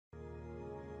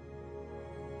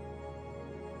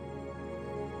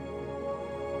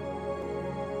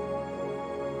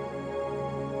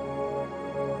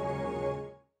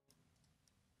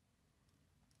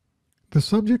The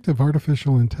subject of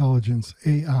artificial intelligence,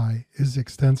 AI, is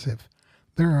extensive.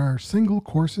 There are single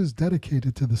courses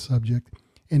dedicated to the subject,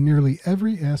 and nearly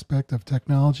every aspect of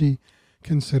technology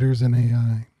considers an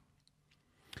AI.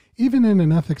 Even in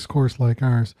an ethics course like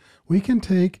ours, we can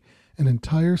take an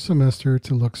entire semester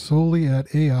to look solely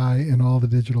at AI and all the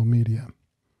digital media.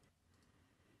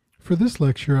 For this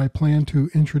lecture, I plan to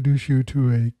introduce you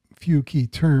to a few key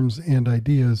terms and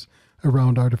ideas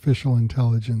around artificial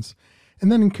intelligence,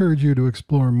 and then encourage you to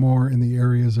explore more in the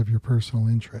areas of your personal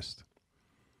interest.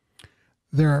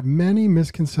 There are many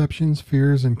misconceptions,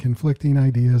 fears, and conflicting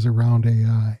ideas around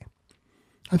AI.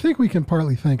 I think we can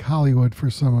partly thank Hollywood for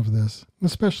some of this,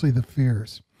 especially the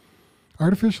fears.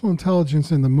 Artificial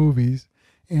intelligence in the movies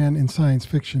and in science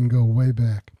fiction go way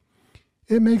back.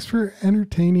 It makes for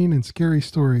entertaining and scary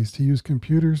stories to use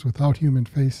computers without human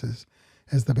faces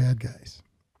as the bad guys.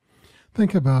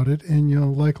 Think about it, and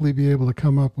you'll likely be able to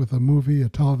come up with a movie, a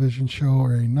television show,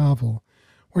 or a novel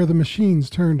where the machines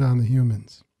turned on the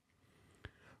humans.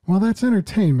 While that's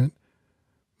entertainment,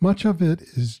 much of it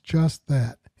is just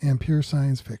that, and pure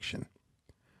science fiction.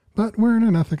 But we're in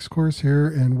an ethics course here,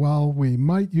 and while we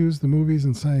might use the movies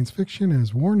and science fiction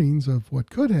as warnings of what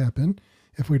could happen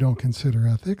if we don't consider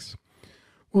ethics,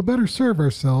 we'll better serve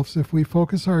ourselves if we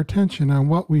focus our attention on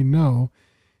what we know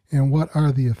and what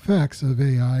are the effects of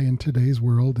AI in today's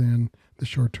world and the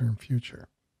short-term future.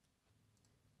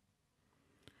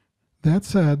 That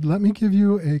said, let me give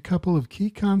you a couple of key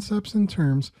concepts and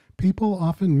terms people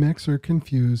often mix or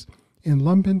confuse and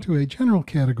lump into a general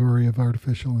category of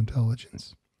artificial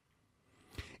intelligence.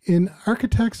 In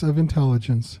Architects of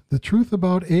Intelligence, The Truth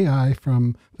About AI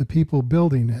from the People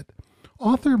Building It,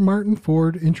 author Martin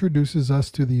Ford introduces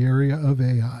us to the area of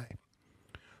AI.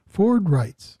 Ford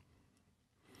writes,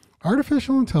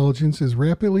 "Artificial intelligence is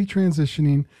rapidly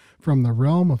transitioning from the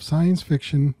realm of science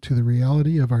fiction to the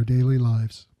reality of our daily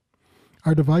lives.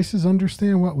 Our devices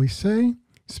understand what we say,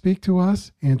 speak to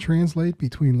us, and translate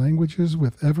between languages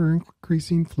with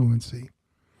ever-increasing fluency.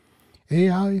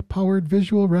 AI-powered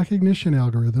visual recognition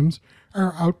algorithms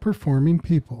are outperforming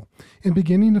people and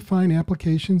beginning to find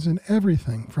applications in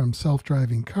everything from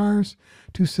self-driving cars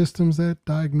to systems that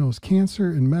diagnose cancer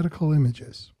and medical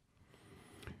images.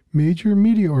 Major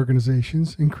media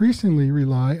organizations increasingly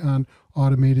rely on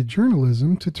automated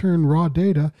journalism to turn raw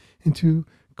data into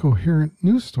coherent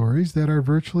news stories that are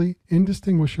virtually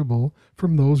indistinguishable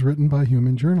from those written by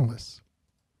human journalists.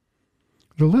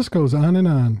 The list goes on,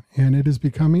 and it is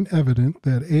becoming evident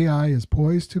that AI is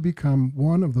poised to become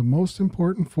one of the most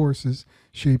important forces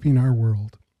shaping our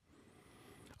world.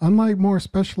 Unlike more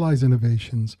specialized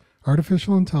innovations,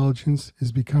 artificial intelligence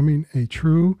is becoming a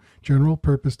true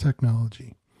general-purpose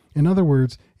technology. In other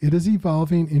words, it is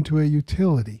evolving into a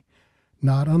utility,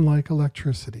 not unlike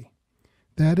electricity.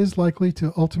 That is likely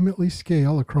to ultimately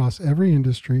scale across every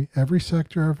industry, every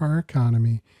sector of our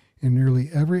economy, and nearly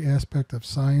every aspect of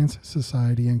science,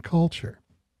 society, and culture."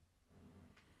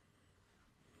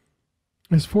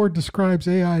 As Ford describes,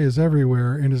 AI is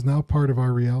everywhere and is now part of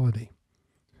our reality.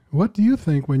 What do you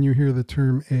think when you hear the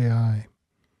term AI?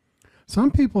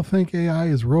 Some people think AI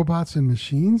is robots and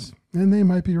machines, and they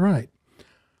might be right.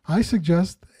 I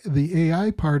suggest the AI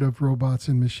part of robots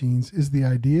and machines is the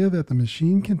idea that the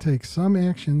machine can take some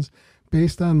actions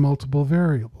based on multiple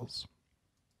variables.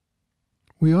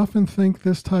 We often think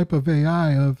this type of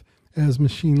AI as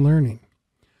machine learning.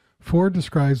 Ford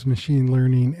describes machine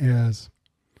learning as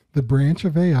the branch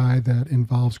of AI that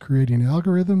involves creating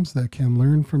algorithms that can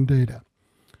learn from data.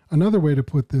 Another way to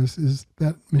put this is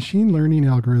that machine learning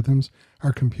algorithms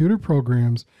are computer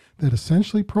programs that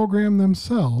essentially program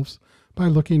themselves by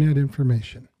looking at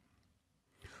information.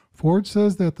 Ford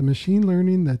says that the machine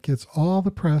learning that gets all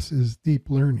the press is deep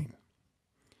learning.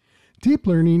 Deep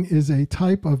learning is a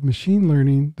type of machine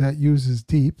learning that uses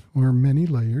deep, or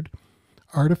many-layered,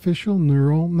 artificial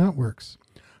neural networks,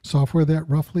 software that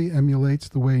roughly emulates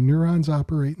the way neurons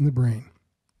operate in the brain.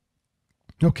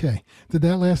 Okay, did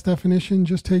that last definition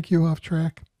just take you off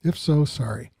track? If so,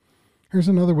 sorry. Here's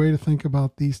another way to think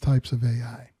about these types of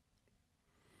AI.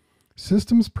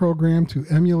 Systems programmed to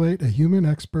emulate a human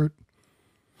expert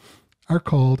are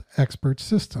called expert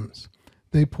systems.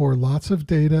 They pour lots of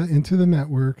data into the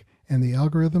network, and the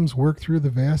algorithms work through the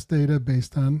vast data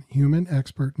based on human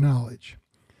expert knowledge.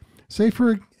 Say,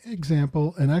 for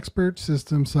example, an expert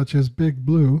system such as Big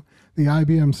Blue, the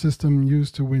IBM system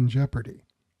used to win Jeopardy!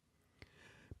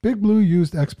 Big Blue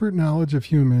used expert knowledge of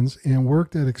humans and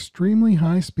worked at extremely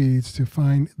high speeds to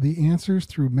find the answers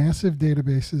through massive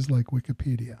databases like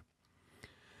Wikipedia.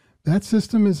 That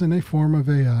system is in a form of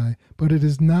AI, but it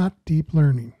is not deep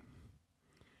learning.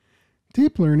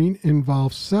 Deep learning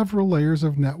involves several layers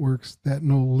of networks that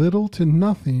know little to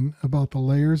nothing about the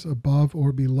layers above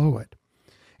or below it.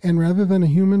 And rather than a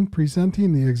human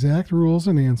presenting the exact rules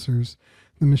and answers,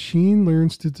 the machine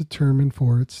learns to determine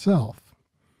for itself.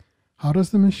 How does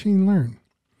the machine learn?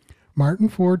 Martin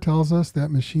Ford tells us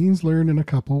that machines learn in a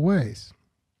couple ways.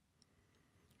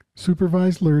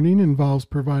 Supervised learning involves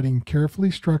providing carefully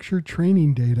structured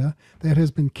training data that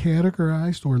has been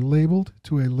categorized or labeled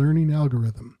to a learning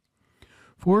algorithm.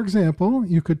 For example,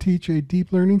 you could teach a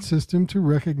deep learning system to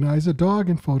recognize a dog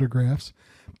in photographs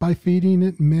by feeding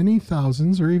it many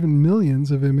thousands or even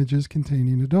millions of images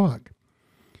containing a dog.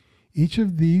 Each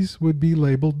of these would be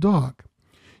labeled dog.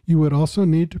 You would also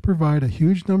need to provide a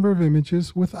huge number of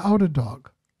images without a dog,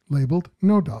 labeled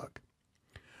no dog.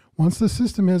 Once the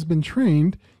system has been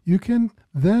trained, you can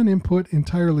then input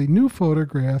entirely new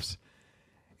photographs,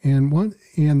 and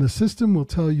the system will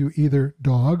tell you either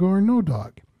dog or no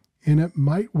dog. And it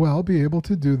might well be able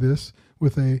to do this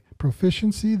with a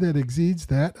proficiency that exceeds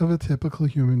that of a typical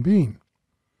human being.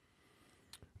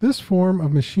 This form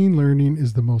of machine learning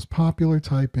is the most popular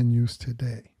type in use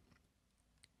today.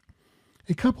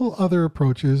 A couple other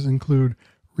approaches include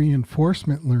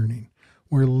reinforcement learning,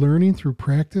 where learning through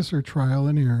practice or trial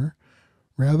and error,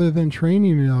 rather than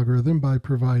training an algorithm by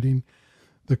providing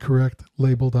the correct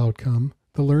labeled outcome,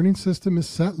 the learning system is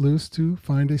set loose to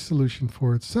find a solution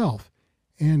for itself,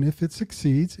 and if it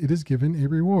succeeds, it is given a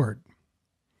reward.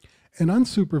 And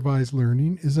unsupervised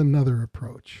learning is another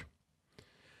approach.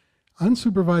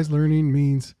 Unsupervised learning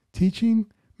means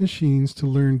teaching machines to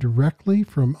learn directly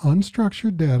from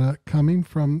unstructured data coming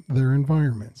from their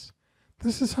environments.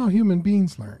 This is how human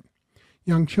beings learn.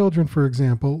 Young children, for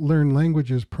example, learn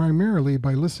languages primarily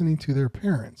by listening to their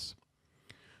parents.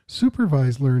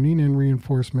 Supervised learning and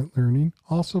reinforcement learning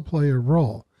also play a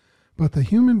role, but the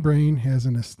human brain has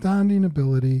an astounding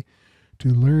ability to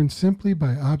learn simply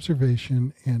by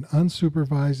observation and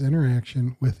unsupervised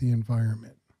interaction with the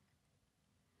environment.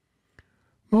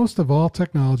 Most of all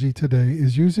technology today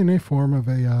is using a form of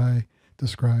AI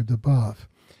described above,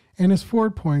 and as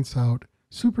Ford points out,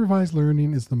 supervised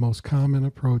learning is the most common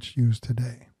approach used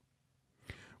today.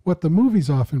 What the movies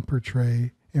often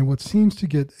portray, and what seems to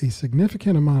get a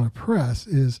significant amount of press,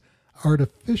 is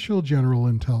artificial general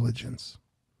intelligence.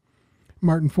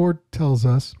 Martin Ford tells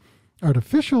us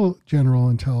artificial general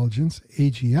intelligence,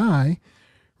 AGI,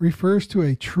 refers to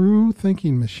a true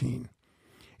thinking machine.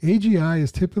 AGI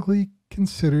is typically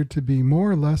considered to be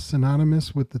more or less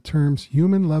synonymous with the terms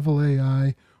human-level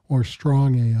AI or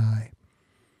strong AI.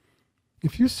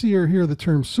 If you see or hear the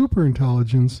term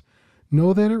superintelligence,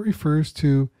 know that it refers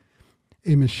to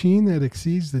a machine that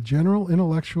exceeds the general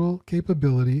intellectual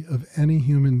capability of any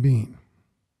human being.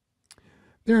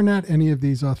 There are not any of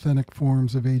these authentic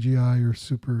forms of AGI or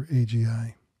super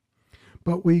AGI,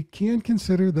 but we can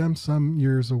consider them some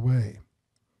years away.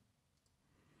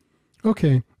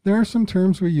 Okay, there are some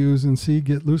terms we use and see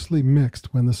get loosely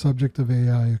mixed when the subject of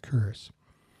AI occurs.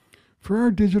 For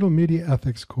our digital media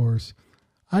ethics course,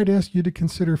 I'd ask you to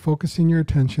consider focusing your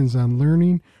attentions on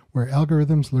learning where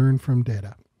algorithms learn from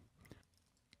data.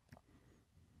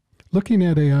 Looking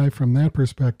at AI from that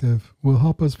perspective will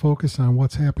help us focus on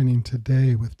what's happening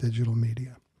today with digital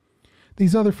media.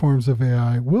 These other forms of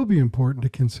AI will be important to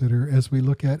consider as we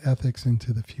look at ethics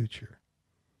into the future.